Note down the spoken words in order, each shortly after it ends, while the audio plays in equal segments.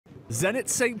Zenit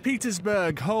St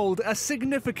Petersburg hold a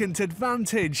significant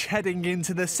advantage heading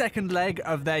into the second leg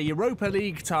of their Europa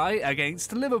League tie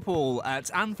against Liverpool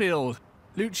at Anfield.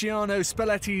 Luciano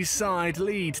Spalletti's side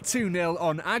lead 2-0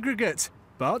 on aggregate,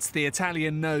 but the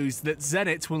Italian knows that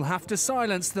Zenit will have to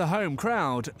silence the home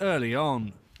crowd early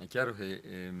on.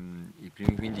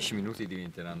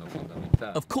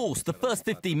 Of course, the first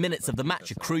 15 minutes of the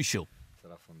match are crucial.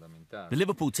 The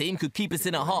Liverpool team could keep us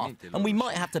in at half and we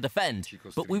might have to defend,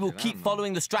 but we will keep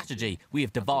following the strategy we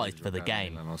have devised for the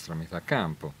game.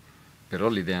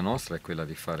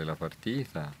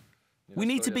 We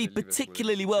need to be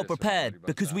particularly well prepared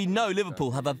because we know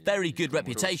Liverpool have a very good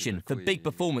reputation for big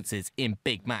performances in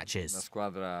big matches.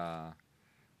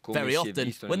 Very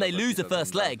often, when they lose the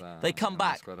first leg, they come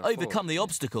back, overcome the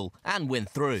obstacle and win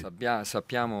through.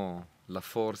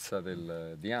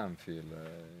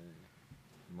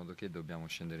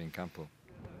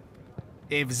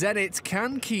 If Zenit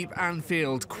can keep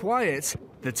Anfield quiet,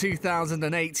 the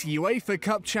 2008 UEFA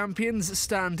Cup champions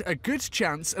stand a good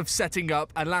chance of setting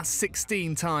up a last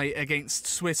 16 tie against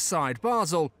Swiss side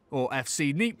Basel or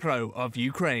FC Dnipro of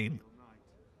Ukraine.